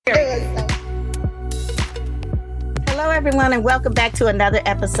everyone, and welcome back to another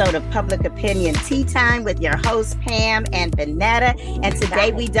episode of Public Opinion Tea Time with your hosts, Pam and Vanetta. And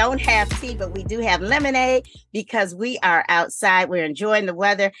today we don't have tea, but we do have lemonade because we are outside. We're enjoying the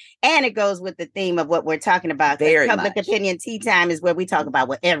weather, and it goes with the theme of what we're talking about. Public Opinion Tea Time is where we talk about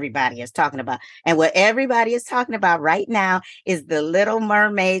what everybody is talking about. And what everybody is talking about right now is The Little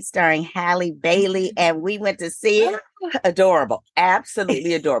Mermaid starring Halle Bailey. And we went to see it. Adorable.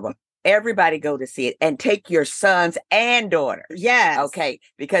 Absolutely adorable. Everybody go to see it and take your sons and daughters. Yes. Okay.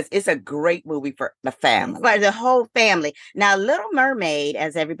 Because it's a great movie for the family. For the whole family. Now, Little Mermaid,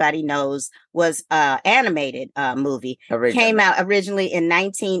 as everybody knows, was an animated movie. Came out originally in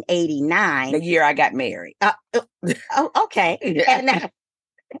 1989. The year I got married. Okay.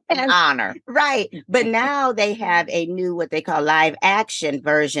 An honor. Right. But now they have a new, what they call live action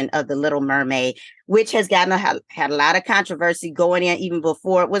version of The Little Mermaid, which has had a lot of controversy going in even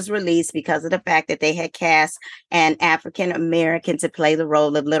before it was released because of the fact that they had cast an African American to play the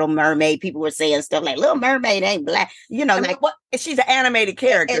role of Little Mermaid. People were saying stuff like Little Mermaid ain't black. You know, what? She's an animated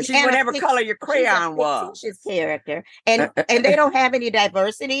character. She's whatever color your crayon was. She's a character. And they don't have any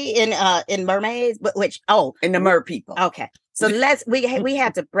diversity in mermaids, but in the mer people. Okay. So we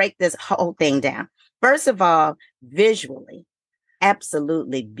have to break this whole thing down. First of all, visually,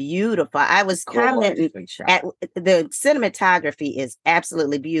 absolutely beautiful. I was commenting at the cinematography is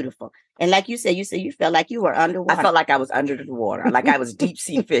absolutely beautiful. And like you said you felt like you were underwater. I felt like I was under the water, like I was deep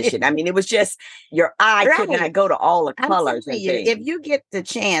sea fishing. I mean, it was just your eye could not go to all the colors. If you get the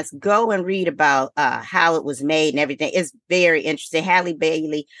chance, go and read about how it was made and everything. It's very interesting. Halle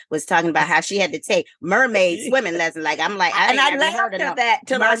Bailey was talking about how she had to take mermaid swimming lessons. I laughed at that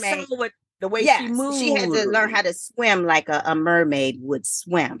till I saw the way she moved. She had to learn how to swim like a mermaid would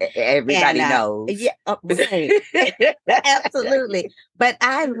swim. Everybody knows. Yeah, absolutely. But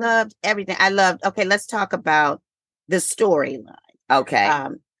I loved everything. Okay, let's talk about the storyline. Okay.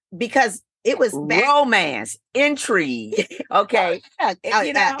 Because it was romance, intrigue. Okay.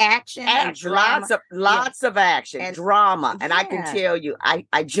 Action and drama. Lots of action, and drama. And I can tell you,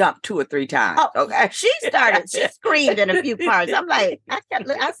 I jumped 2 or 3 times. Okay. She screamed in a few parts. I'm like,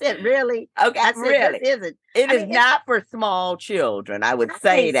 I said, really? Okay. I said, really? It is not for small children. I would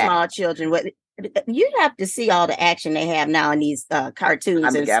say that. Small children. You have to see all the action they have now in these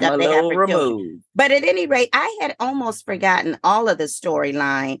cartoons and stuff. I'm a little removed. But at any rate, I had almost forgotten all of the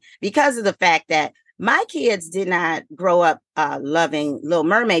storyline because of the fact that my kids did not grow up loving Little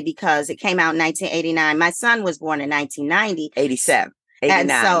Mermaid because it came out in 1989. My son was born in 1990. 87.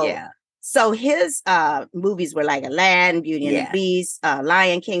 89, So his movies were like Aladdin, Beauty and the Beast,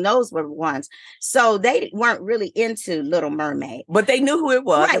 Lion King. Those were ones. So they weren't really into Little Mermaid. But they knew who it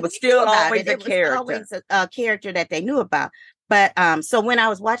was. Right. It was still always a character. Always a character that they knew about. But so when I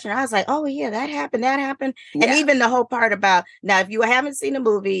was watching, I was like, oh, yeah, that happened. Yeah. And even the whole part about, now, if you haven't seen the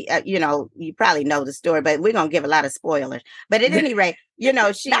movie, you probably know the story, but we're going to give a lot of spoilers. But at any rate, she...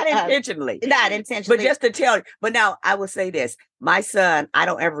 Not intentionally. But just to tell you. But now, I will say this. My son, I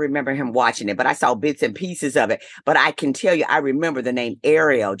don't ever remember him watching it, but I saw bits and pieces of it. But I can tell you, I remember the name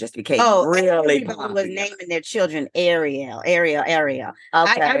Ariel just became really popular. Was naming their children Ariel. Okay.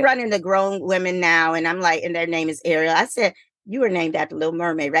 I run into grown women now, and I'm like, and their name is Ariel. I said, you were named after Little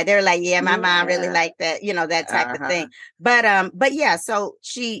Mermaid, right? They're like, my mom really liked that, that type of thing. But yeah, so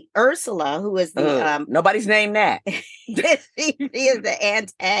Ursula, who is the nobody's named that. she is the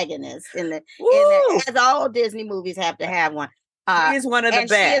antagonist in the as all Disney movies have to have one. She is one of the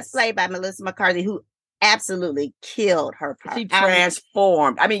best. She is played by Melissa McCarthy, who absolutely killed her part. She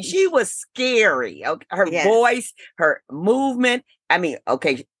transformed. I mean, she was scary. Okay? Her voice, her movement. I mean,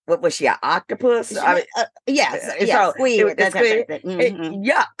 okay. What was she, an octopus? Yes. Squid.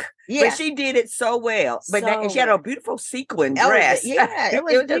 Yuck. Yeah. But she did it so well. But and she had a beautiful sequin dress. It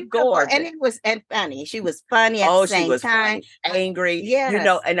was just gorgeous. And funny. She was funny at the same time. Funny, angry.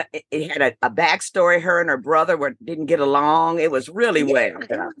 Yeah. And it had a backstory. Her and her brother didn't get along. It was really well.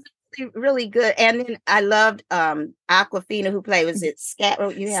 Really good. And then I loved Aquafina, who played, was it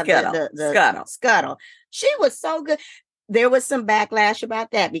Scuttle? You have the Scuttle. She was so good. There was some backlash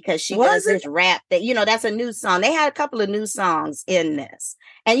about that because she does this rap that, that's a new song. They had a couple of new songs in this.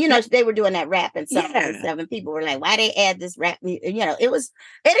 And, they were doing that rap and stuff. And people were like, why they add this rap? It was,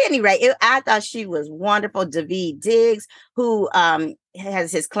 at any rate, I thought she was wonderful. Daveed Diggs, who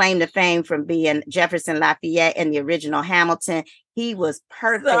has his claim to fame from being Jefferson Lafayette in the original Hamilton. He was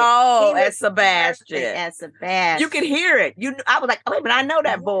perfect. So, as Sebastian. As Sebastian. You could hear it. I was like, wait, but I know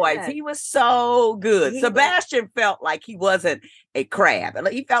that voice. He was so good. Sebastian felt like he wasn't a crab.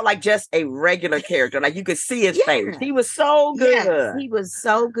 He felt like just a regular character. Like you could see his face. He was so good. Yes, he was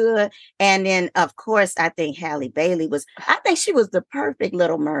so good. And then, of course, I think Halle Bailey I think she was the perfect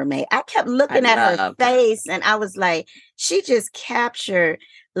Little Mermaid. I kept looking at her face and I was like, she just captured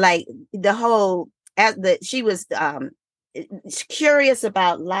like the whole, she was curious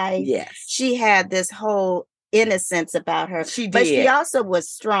about life. Yes. She had this whole innocence about her. She did. But she also was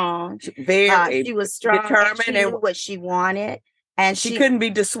strong. She was strong, determined, and she knew what she wanted. And she couldn't be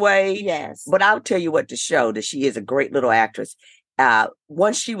dissuaded. Yes. But I'll tell you what, to show that she is a great little actress.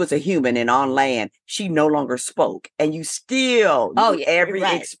 Once she was a human and on land, she no longer spoke, and you still every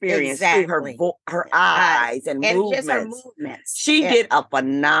experience through her eyes and movements. Just her movements. She did a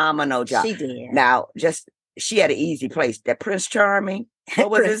phenomenal job. She did. Now, she had an easy place. That Prince Charming, what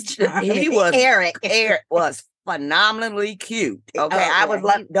was his? He was Eric. Eric was phenomenally cute. Okay, I was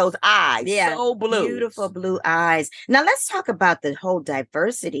like those eyes, so blue, beautiful blue eyes. Now let's talk about the whole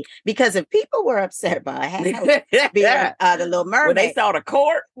diversity, because if people were upset about being the Little Mermaid, when they saw the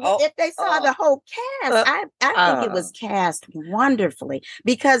court, if they saw the whole cast, I think it was cast wonderfully,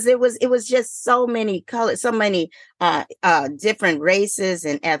 because it was just so many colors, so many different races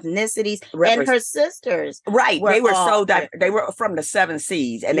and ethnicities, and her sisters, right? They were so they were from the 7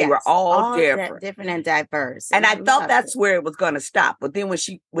 seas, and they were all different and diverse. And I thought that's where it was going to stop. But then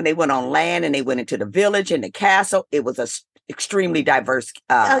when they went on land and they went into the village and the castle, it was a extremely diverse.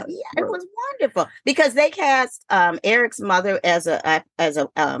 It was wonderful, because they cast Eric's mother as a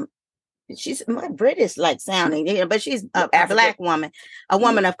she's British like sounding, but she's a Black woman, a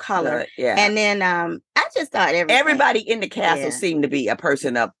woman of color. And then I just thought everybody in the castle seemed to be a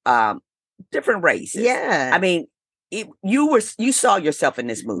person of different races. Yeah, I mean, you saw yourself in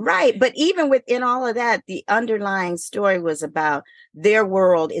this movie, right? But even within all of that, the underlying story was about their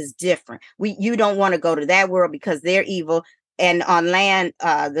world is different. You don't want to go to that world because they're evil, and on land,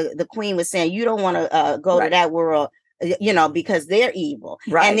 the queen was saying you don't want to go to that world, because they're evil.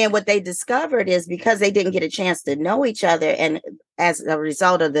 Right. And then what they discovered is, because they didn't get a chance to know each other, and as a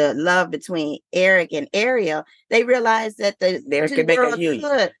result of the love between Eric and Ariel, they realized that there could make a union.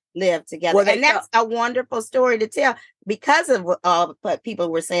 Could live together. Well, and that's a wonderful story to tell, because of what people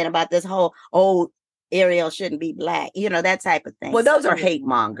were saying about this whole Ariel shouldn't be Black, that type of thing. Well, those are hate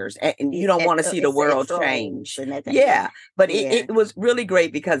mongers, and you don't want to see the world change. But it was really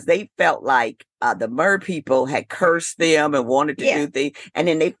great, because they felt like the Mer people had cursed them and wanted to do things, and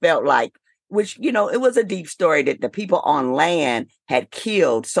then they felt like, which, it was a deep story, that the people on land had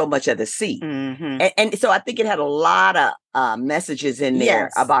killed so much of the sea. Mm-hmm. And so I think it had a lot of messages in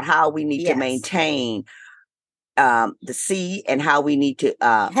there about how we need to maintain the sea, and how we need to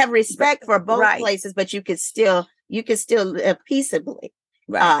have respect for both places, but you could still live peaceably.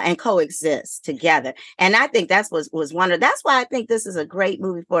 And coexist together. And I think that's what was wonderful. That's why I think this is a great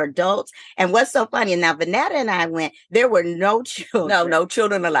movie for adults. And what's so funny, now Vanetta and I went, there were no children. No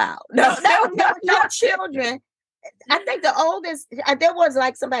children allowed. No children. I think the oldest, there was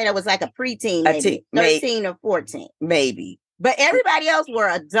like somebody that was like a preteen, maybe 13 or 14. Maybe. But everybody else were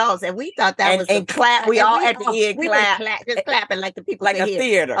adults, and we thought that was clap. We all at the end clap, just clapping like the people like a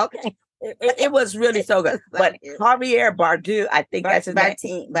theater. Okay. It was really so good. But Javier Bardem, I think that's his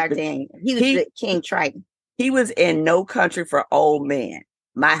name. Bardem. He was the King Triton. He was in No Country for Old Men.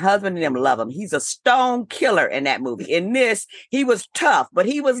 My husband and them love him. He's a stone killer in that movie. In this, he was tough, but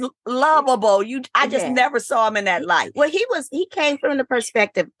he was lovable. I just never saw him in that light. Well, he came from the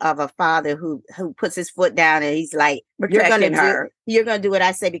perspective of a father who puts his foot down, and he's like, you're going to do what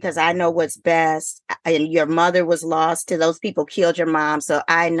I say, because I know what's best. And your mother was lost to those people, killed your mom. So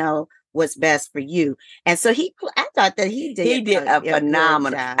I know what's best for you. And so I thought that he did a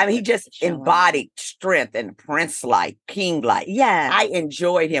phenomenal. I mean, he just embodied strength and prince-like, king-like. Yeah. I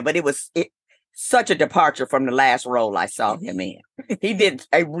enjoyed him, but it was such a departure from the last role I saw him in. He did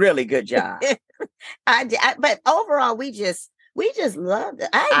a really good job. But overall, we just loved it.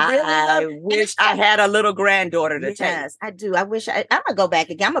 I wish I had a little granddaughter to take. Yes, I do. I wish I'm gonna go back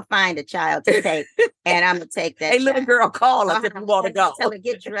again. I'm gonna find a child to take, and I'm gonna take that. Hey, little girl, call us if you want to go. Tell her,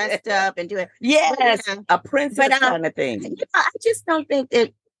 get dressed up and do it. Yes, a princess kind of thing. I just don't think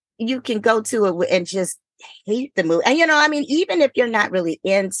that you can go to it and just hate the movie. And even if you're not really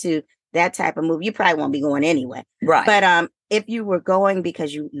into that type of movie, you probably won't be going anyway. Right. But if you were going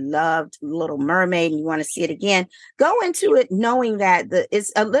because you loved Little Mermaid and you want to see it again, go into it knowing that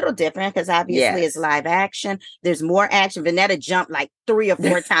it's a little different, because obviously it's live action. There's more action. Vanetta jumped like 3 or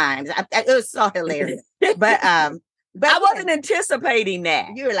 4 times. It was so hilarious. But But I wasn't anticipating that.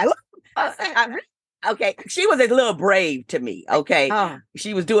 You were like, okay, she was a little brave to me. Okay,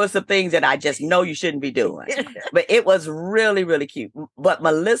 she was doing some things that I just know you shouldn't be doing. But it was really, really cute. But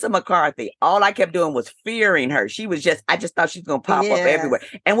Melissa McCarthy, all I kept doing was fearing her. I just thought she was gonna pop up everywhere.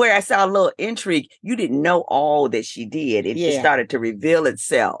 And where I saw a little intrigue, you didn't know all that she did. It started to reveal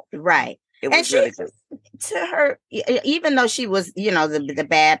itself. Right. It was really good. To her, even though she was, the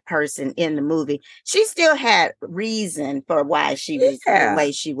bad person in the movie, she still had reason for why she was the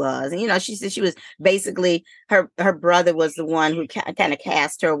way she was. And, she said she was basically, her brother was the one who kind of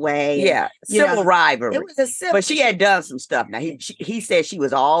cast her away. Yeah. Civil rivalry. It was a civil. But she had done some stuff. Now, he said she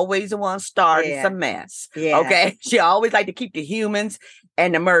was always the one starting some mess. Yeah. Okay. She always liked to keep the humans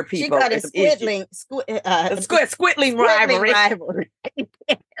and the mer people. She got a squittling rivalry.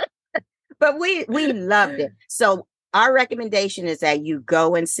 But we loved it. So our recommendation is that you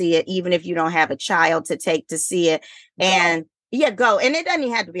go and see it, even if you don't have a child to take to see it. And go. And it doesn't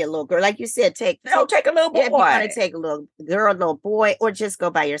even have to be a little girl. Like you said, take a little boy. If you want to take a little girl, a little boy, or just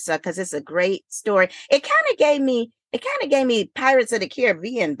go by yourself, because it's a great story. It kind of gave me Pirates of the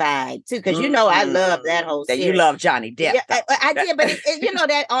Caribbean vibe too, because I love that whole series. You love Johnny Depp. Yeah, I did, but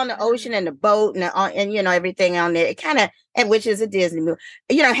that on the ocean and the boat and everything on there, it kind of, and which is a Disney movie,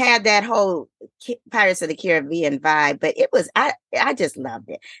 had that whole Pirates of the Caribbean vibe. But it was, I just loved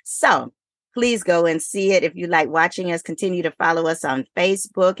it. So please go and see it. If you like watching us, continue to follow us on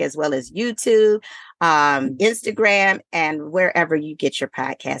Facebook as well as YouTube, Instagram, and wherever you get your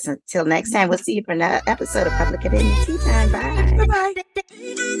podcasts. Until next time, we'll see you for another episode of Public Opinion Tea Time. Bye.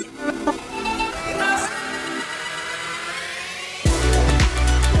 Bye-bye.